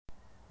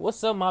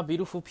What's up, my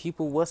beautiful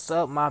people? What's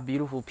up, my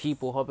beautiful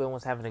people? Hope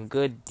everyone's having a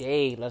good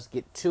day. Let's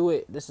get to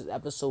it. This is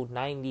episode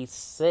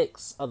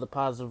 96 of the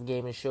Positive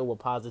Gaming Show, where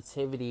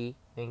positivity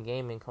and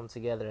gaming come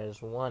together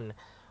as one.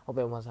 Hope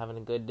everyone's having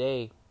a good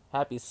day.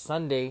 Happy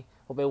Sunday.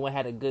 Hope everyone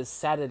had a good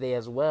Saturday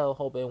as well.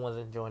 Hope everyone's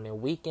enjoying their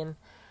weekend.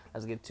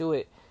 Let's get to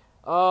it.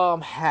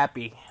 I'm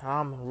happy.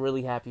 I'm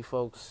really happy,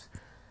 folks.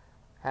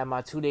 Had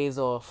my 2 days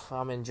off.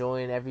 I'm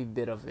enjoying every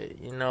bit of it,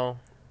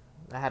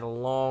 I had a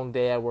long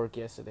day at work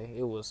yesterday.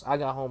 I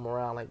got home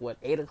around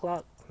 8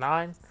 o'clock,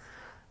 9?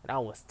 And I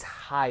was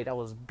tired. I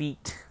was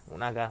beat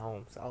when I got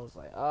home. So I was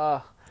like,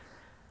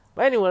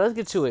 But anyway, let's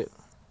get to it.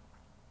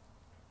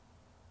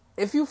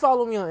 If you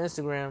follow me on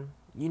Instagram,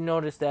 you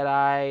notice that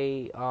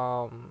I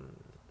upload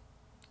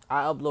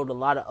a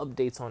lot of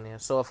updates on there.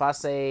 So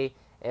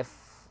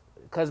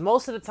because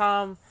most of the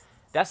time,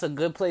 that's a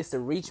good place to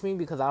reach me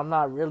because I'm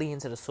not really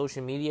into the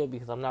social media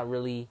because I'm not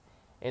really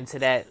into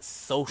that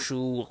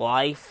social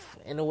life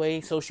in a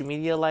way, social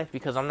media life,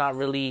 because I don't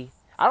really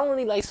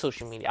like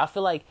social media. I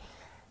feel like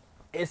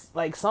it's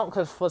like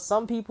because for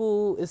some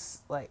people,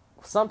 it's like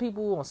some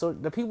people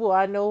the people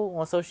I know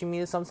on social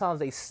media, sometimes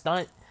they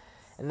stunt,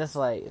 and it's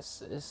like,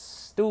 it's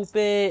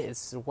stupid,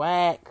 it's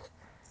whack,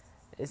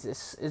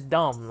 it's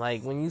dumb.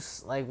 Like when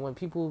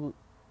people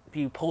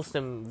be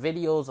posting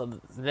videos of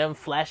them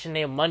flashing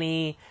their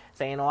money,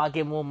 saying, "Oh, I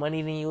get more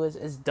money than you,"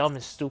 it's dumb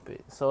and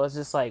stupid. So it's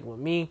just like with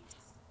me,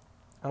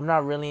 I'm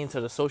not really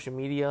into the social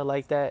media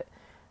like that.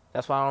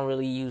 That's why I don't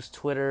really use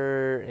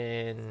Twitter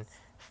and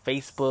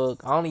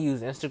Facebook. I only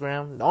use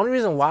Instagram. The only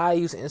reason why I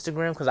use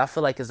Instagram because I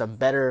feel like it's a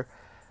better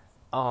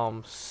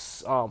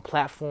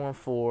platform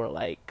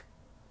for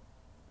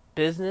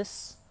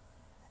business,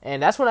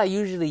 and that's what I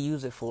usually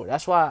use it for.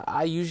 That's why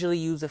I usually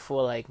use it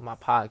for my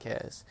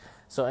podcast.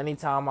 So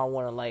anytime I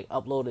want to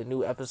upload a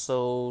new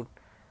episode,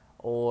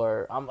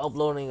 or I'm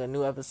uploading a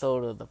new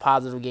episode of the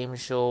Positive Gaming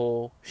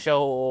Show,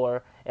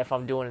 or if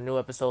I'm doing a new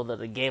episode of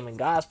the Gaming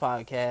Guys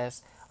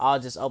podcast, I'll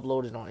just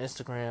upload it on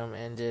Instagram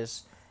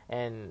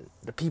and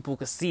the people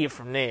can see it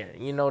from there.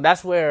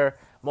 That's where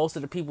most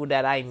of the people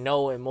that I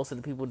know and most of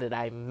the people that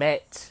I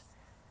met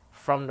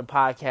from the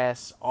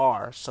podcast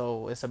are.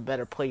 So it's a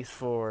better place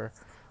for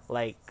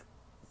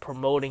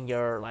promoting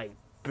your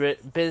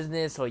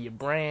business or your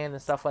brand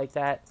and stuff like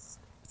that.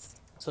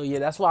 So yeah,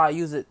 that's why I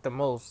use it the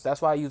most.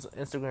 That's why I use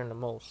Instagram the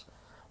most.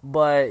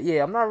 But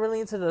yeah, I'm not really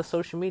into the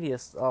social media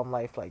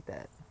life like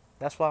that.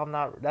 That's why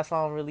I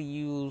don't really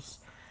use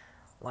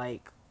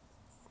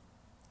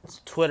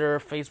Twitter,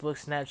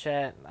 Facebook,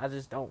 Snapchat. I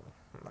just don't.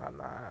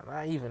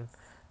 Not even.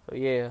 So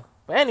yeah.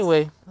 But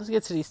anyway, let's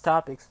get to these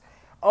topics.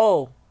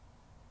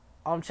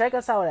 Check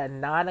us out at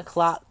 9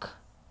 o'clock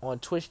on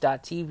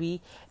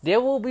Twitch.tv.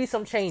 There will be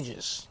some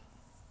changes.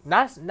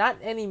 Not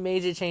any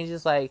major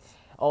changes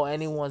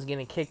anyone's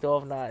getting kicked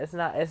off. Nah, it's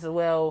not. It's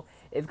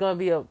gonna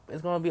be a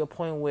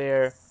point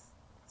where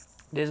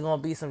there's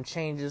gonna be some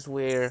changes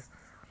where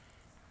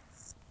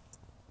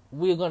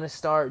we're gonna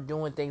start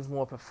doing things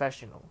more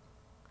professional.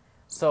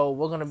 So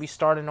we're gonna be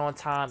starting on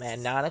time at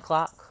 9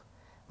 o'clock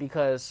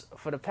because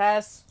for the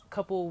past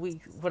couple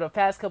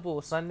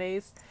of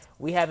Sundays,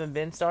 we haven't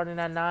been starting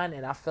at 9,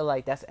 and I feel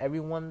like that's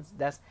everyone's.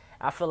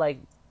 I feel like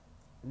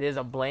there's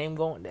a blame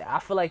going. I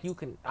feel like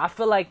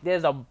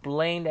there's a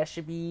blame that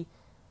should be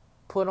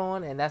put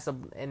on, and that's the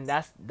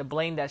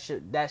blame that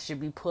should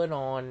be put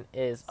on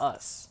is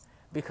us,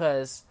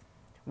 because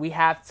we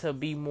have to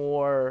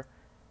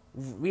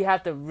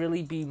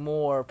really be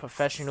more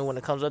professional when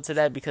it comes up to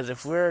that, because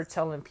if we're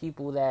telling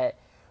people that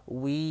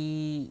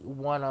we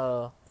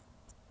wanna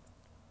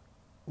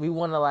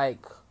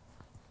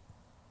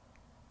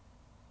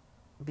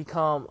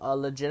become a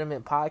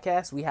legitimate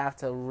podcast, we have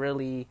to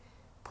really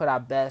put our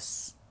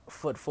best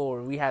foot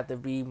forward. We have to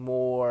be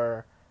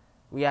more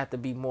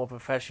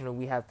professional.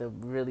 We have to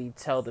really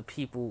tell the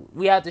people.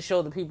 We have to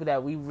show the people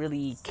that we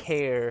really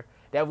care.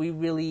 That we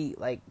really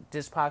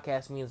this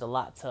podcast means a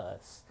lot to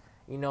us.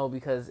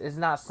 Because it's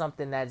not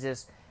something that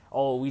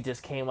we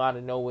just came out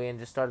of nowhere and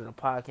just started a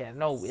podcast.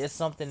 No, it's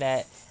something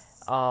that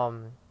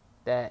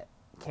that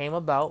came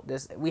about.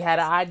 We had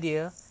an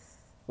idea.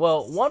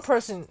 Well, one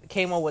person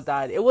came up with the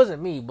idea. It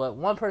wasn't me, but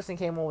one person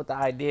came up with the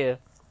idea,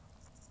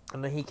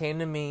 and then he came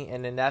to me,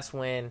 and then that's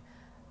when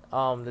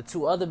the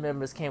two other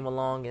members came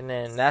along, and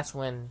then that's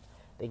when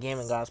the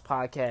Gaming Guys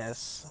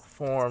podcast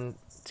formed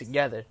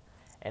together,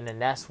 and then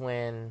that's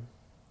when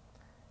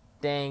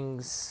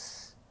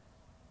things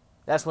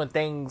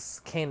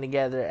came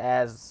together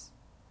as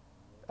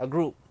a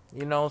group,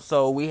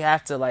 so we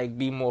have to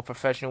be more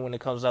professional when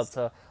it comes up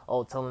to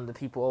telling the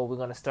people, we're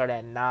gonna start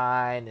at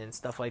 9 and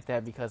stuff like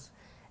that, because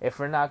if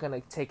we're not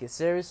gonna take it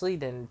seriously,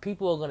 then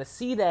people are gonna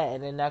see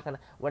that, and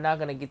we're not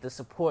gonna get the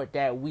support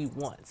that we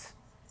want.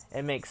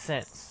 It makes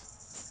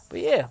sense. But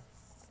yeah.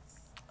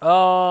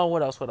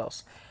 What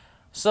else?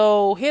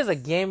 So here's a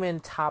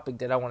gaming topic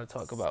that I want to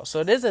talk about.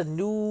 So there's a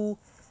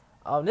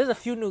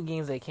few new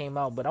games that came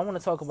out, but I want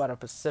to talk about a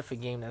specific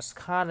game that's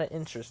kind of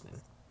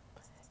interesting.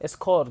 It's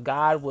called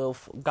God Will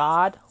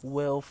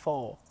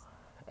Fall,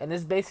 and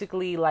it's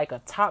basically like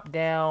a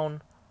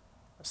top-down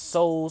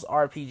Souls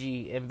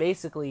RPG, and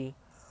basically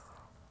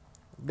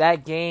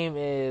that game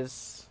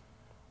is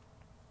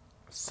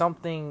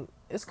something.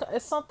 It's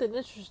something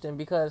interesting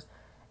because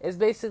it's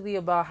basically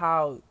about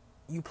how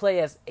you play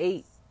as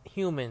 8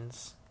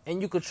 humans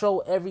and you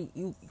control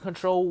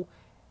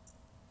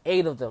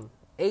 8 of them,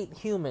 8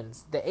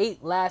 humans, the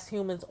 8 last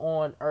humans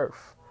on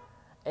Earth,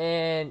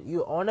 and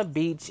you're on a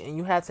beach and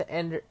you have to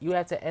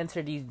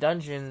enter these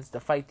dungeons to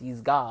fight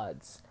these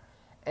gods,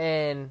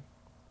 and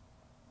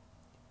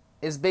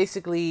it's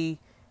basically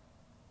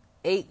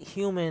 8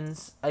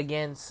 humans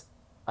against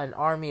an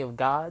army of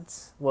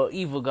gods, well,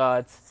 evil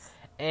gods,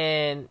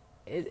 and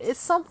it's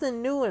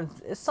something new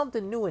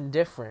and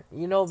different,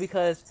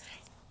 because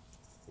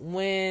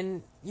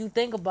when you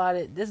think about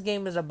it, this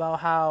game is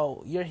about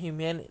how your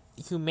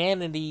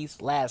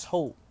humanity's last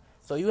hope.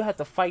 So you have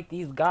to fight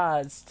these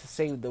gods to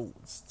save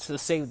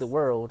the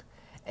world.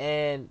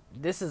 And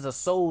this is a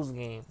Souls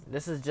game.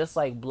 This is just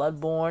like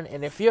Bloodborne,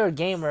 and if you're a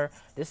gamer,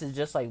 this is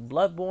just like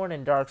Bloodborne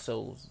and Dark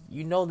Souls.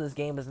 This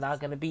game is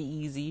not going to be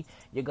easy.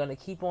 You're going to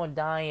keep on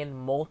dying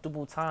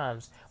multiple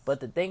times.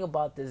 But the thing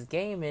about this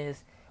game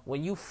is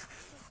when you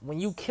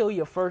kill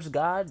your first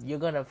god, you're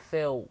going to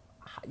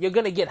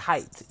get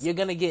hyped. You're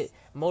going to get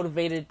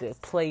motivated to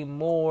play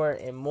more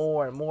and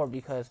more and more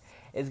because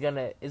it's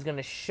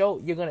gonna show.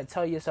 You're gonna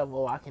tell yourself,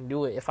 "Oh, I can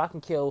do it. If I can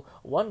kill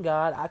one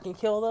god, I can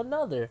kill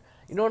another."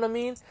 You know what I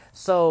mean?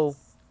 So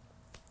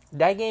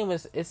that game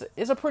is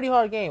a pretty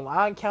hard game.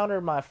 I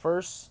encountered my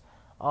first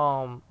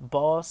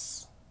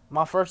boss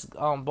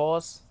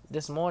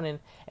this morning,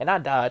 and I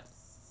died.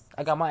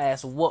 I got my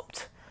ass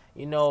whooped.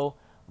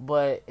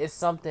 But it's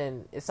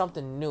something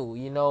new.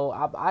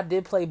 I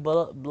did play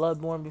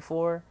Bloodborne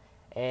before,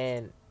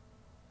 and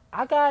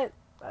I got.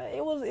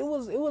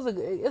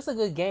 It's a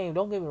good game.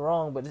 Don't get me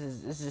wrong, but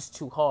it's just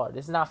too hard.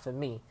 It's not for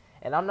me,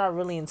 and I'm not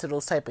really into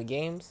those type of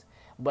games.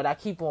 But I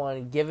keep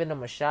on giving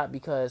them a shot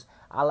because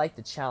I like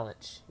the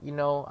challenge.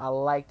 I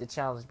like the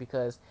challenge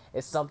because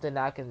it's something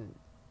I can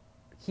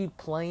keep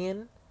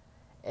playing,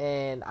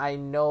 and I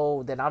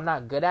know that I'm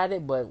not good at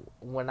it. But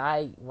when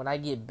I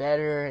get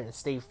better and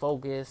stay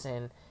focused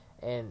and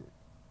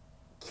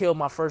kill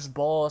my first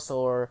boss,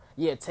 or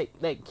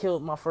kill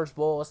my first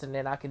boss, and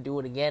then I can do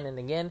it again and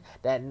again,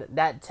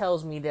 that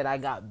tells me that I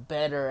got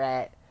better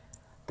at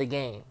the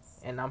game,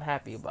 and I'm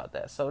happy about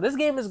that. So this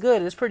game is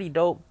good. It's pretty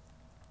dope.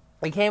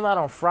 It came out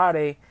on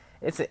Friday.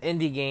 It's an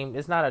indie game.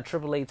 It's not a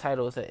AAA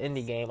title. It's an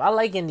indie game. I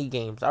like indie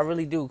games. I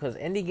really do, because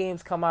indie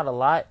games come out a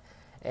lot,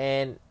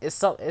 and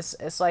it's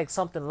like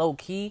something low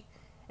key.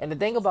 And the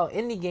thing about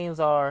indie games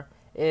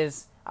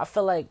is I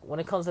feel like when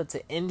it comes up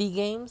to indie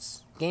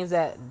games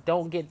that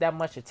don't get that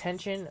much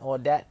attention, or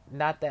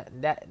not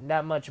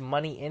that much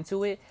money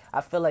into it,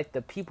 I feel like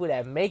the people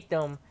that make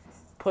them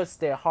puts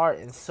their heart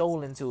and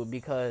soul into it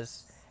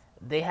because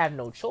they have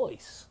no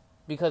choice,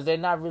 because they're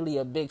not really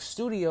a big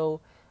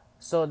studio,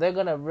 so they're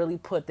gonna really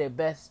put their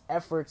best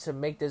effort to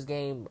make this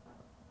game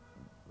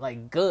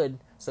like good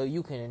so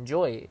you can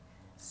enjoy it.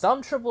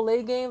 Some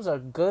AAA games are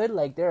good,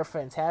 like they're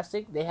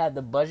fantastic, they have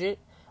the budget,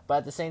 but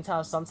at the same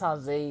time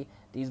sometimes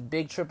these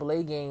big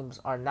AAA games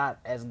are not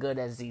as good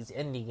as these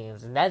indie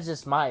games, and that's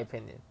just my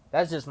opinion.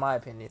 And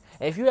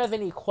if you have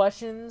any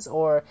questions,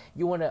 or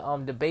you want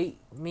to debate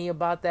me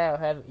about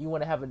that, or you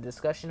want to have a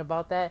discussion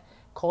about that,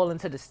 call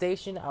into the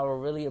station. I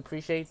would really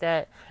appreciate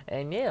that.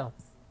 And yeah,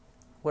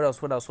 what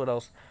else? What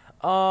else?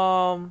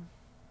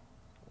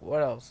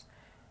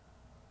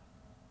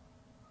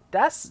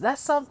 That's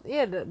something.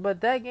 Yeah,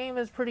 but that game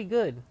is pretty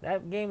good.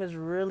 That game is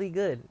really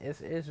good.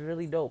 It's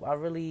really dope. I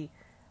really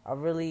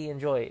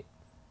enjoy it.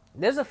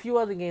 There's a few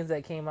other games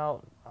that came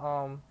out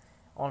on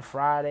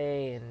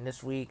Friday and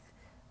this week,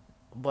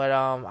 but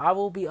I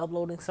will be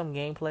uploading some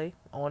gameplay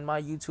on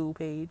my YouTube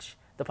page,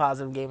 The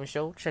Positive Gaming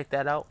Show. Check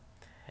that out.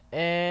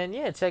 And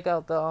yeah, check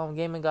out the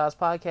Gaming Gods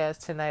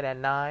podcast tonight at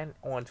 9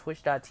 on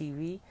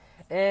twitch.tv.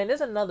 And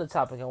there's another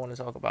topic I want to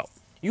talk about.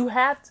 You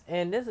have to,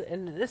 and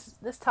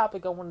this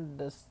topic I wanted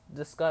to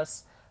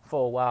discuss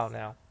for a while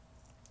now.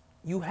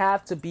 You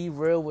have to be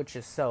real with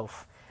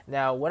yourself.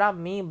 Now, what I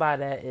mean by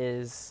that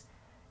is,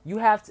 you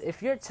have to,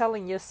 if you're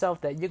telling yourself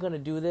that you're going to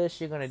do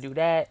this, you're going to do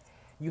that,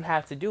 you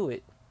have to do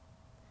it.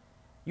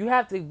 You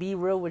have to be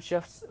real with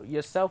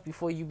yourself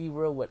before you be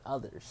real with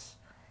others.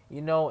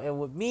 And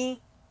with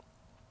me,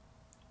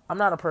 I'm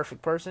not a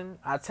perfect person.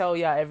 I tell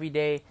y'all every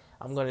day,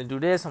 I'm going to do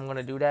this, I'm going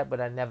to do that,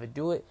 but I never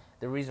do it.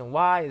 The reason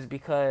why is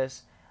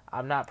because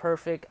I'm not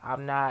perfect.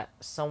 I'm not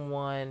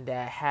someone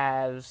that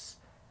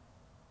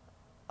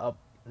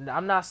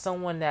I'm not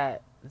someone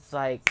that's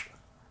like,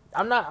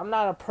 I'm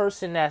not a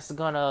person that's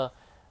going to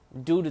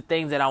do the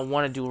things that I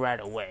want to do right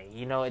away.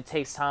 It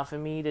takes time for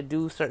me to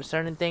do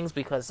certain things,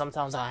 because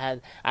sometimes I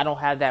don't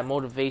have that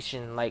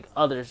motivation like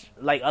other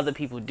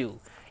people do.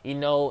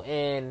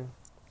 And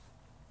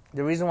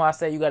the reason why I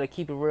say you got to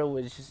keep it real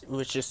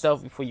with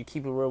yourself before you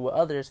keep it real with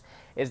others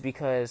is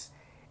because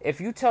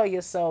if you tell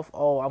yourself,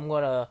 "Oh, I'm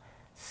gonna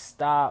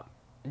stop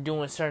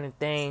doing certain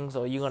things,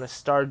 or you're gonna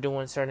start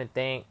doing certain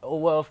things. Or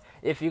well,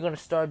 if you're gonna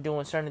start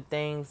doing certain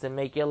things that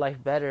make your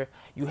life better,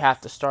 you have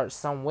to start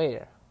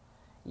somewhere.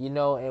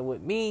 And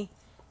with me,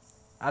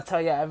 I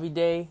tell you every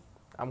day,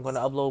 I'm gonna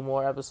upload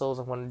more episodes.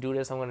 I'm gonna do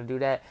this. I'm gonna do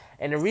that.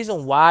 And the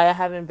reason why I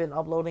haven't been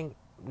uploading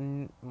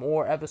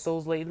more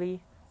episodes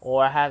lately,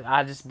 or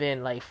I just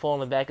been like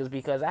falling back, is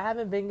because I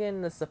haven't been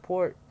getting the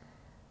support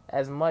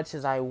as much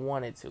as I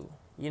wanted to.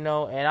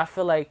 And I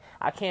feel like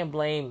I can't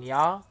blame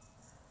y'all.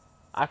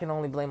 I can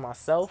only blame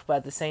myself. But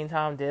at the same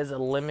time, there's a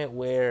limit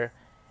where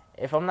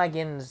if I'm not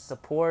getting the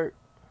support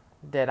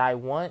that I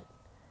want,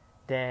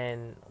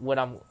 then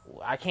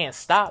I can't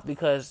stop,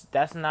 because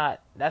that's not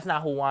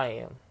who I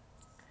am.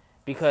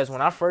 Because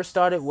when I first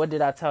started, what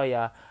did I tell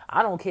y'all?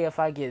 I don't care if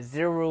I get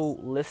 0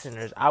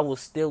 listeners. I will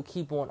still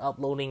keep on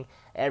uploading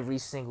every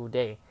single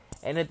day.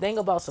 And the thing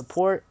about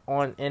support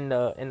in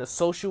the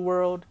social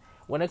world,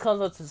 when it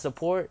comes up to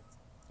support,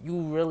 you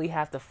really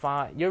have to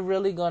you're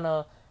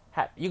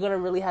gonna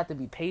really have to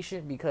be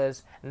patient,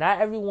 because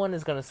not everyone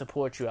is gonna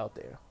support you out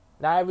there.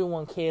 Not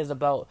everyone cares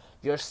about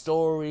your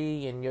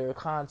story and your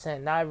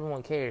content. Not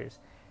everyone cares.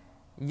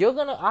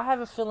 I have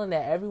a feeling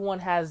that everyone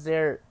has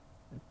their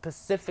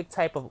specific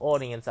type of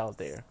audience out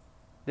there.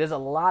 There's a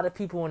lot of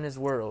people in this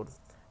world.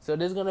 So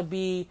there's going to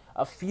be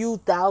a few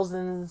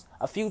thousand,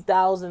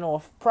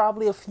 or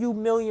probably a few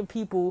million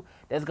people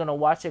that's going to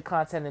watch your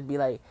content and be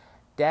like,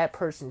 that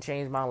person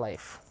changed my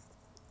life.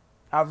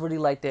 I really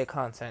like their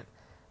content.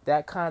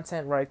 That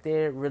content right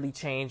there really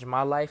changed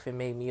my life and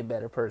made me a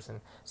better person.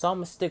 So I'm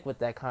going to stick with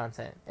that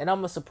content, and I'm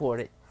going to support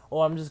it.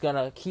 Or I'm just going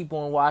to keep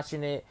on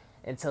watching it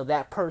until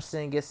that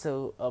person gets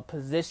to a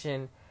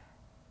position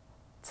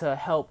to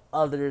help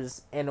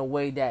others in a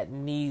way that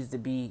needs to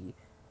be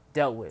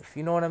dealt with.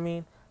 You know what I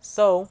mean?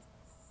 So,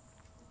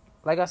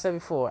 like I said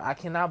before, I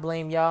cannot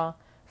blame y'all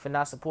for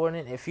not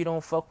supporting it. If you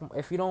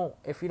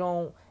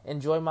don't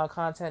enjoy my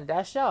content,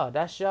 that's y'all.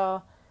 That's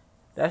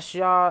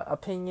y'all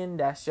opinion.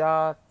 That's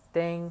y'all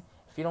thing.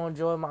 If you don't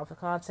enjoy my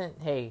content,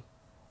 hey,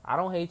 I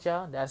don't hate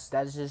y'all. That's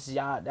just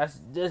y'all.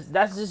 That's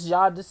just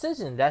y'all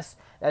decision. That's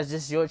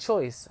just your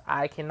choice.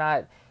 I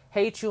cannot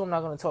hate you. I'm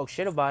not gonna talk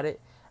shit about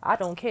it. I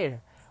don't care.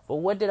 But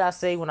what did I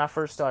say when I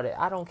first started?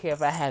 I don't care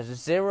if I have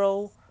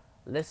 0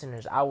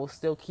 listeners. I will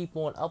still keep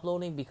on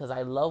uploading, because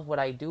I love what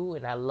I do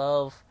and I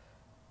love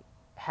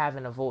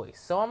having a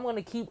voice. So I'm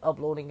gonna keep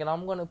uploading, and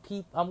I'm gonna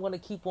keep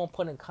on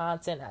putting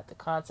content after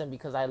content,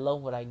 because I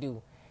love what I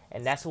do.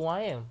 And that's who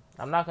I am.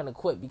 I'm not going to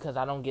quit because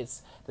I don't get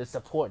the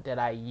support that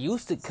I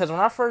used to. Because when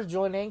I first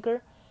joined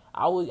Anchor,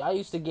 I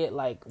used to get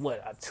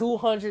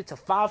 200 to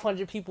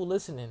 500 people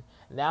listening.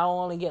 Now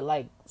I only get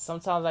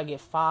sometimes I get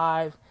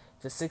 5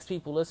 to 6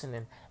 people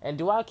listening. And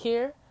do I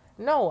care?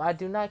 No, I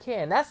do not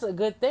care. And that's a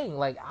good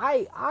thing.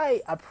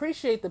 I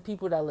appreciate the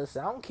people that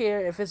listen. I don't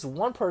care if it's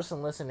one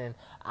person listening.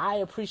 I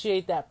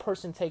appreciate that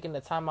person taking the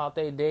time out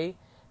their day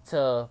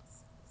to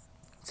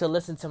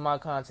listen to my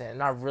content.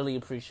 And I really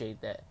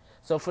appreciate that.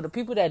 So for the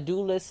people that do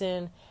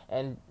listen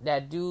and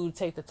that do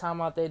take the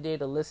time out their day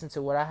to listen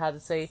to what I have to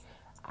say,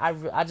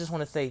 I just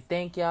want to say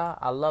thank y'all.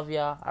 I love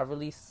y'all. I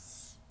really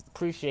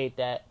appreciate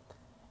that.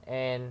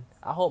 And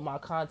I hope the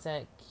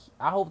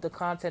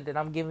content that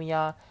I'm giving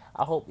y'all,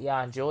 I hope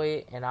y'all enjoy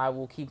it, and I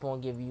will keep on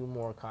giving you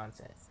more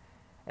content.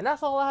 And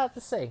that's all I have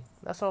to say.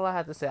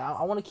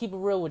 I want to keep it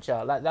real with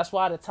y'all. That's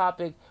why the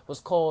topic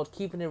was called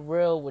Keeping It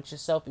Real with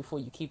Yourself Before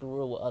You Keep It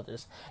Real with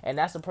Others. And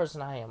that's the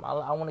person I am.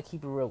 I want to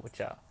keep it real with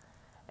y'all.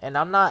 And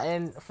I'm not,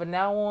 and for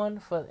now on,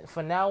 for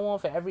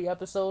every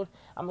episode,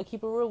 I'm going to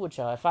keep it real with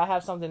y'all. If I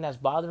have something that's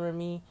bothering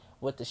me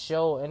with the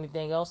show or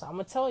anything else, I'm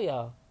going to tell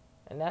y'all.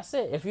 And that's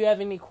it. If you have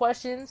any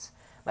questions,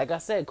 like I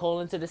said, call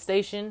into the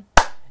station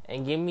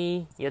and give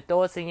me your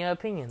thoughts and your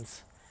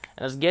opinions.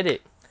 And let's get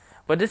it.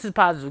 But this is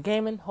Positive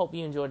Gaming. Hope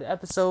you enjoyed the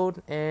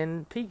episode,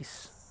 and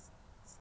peace.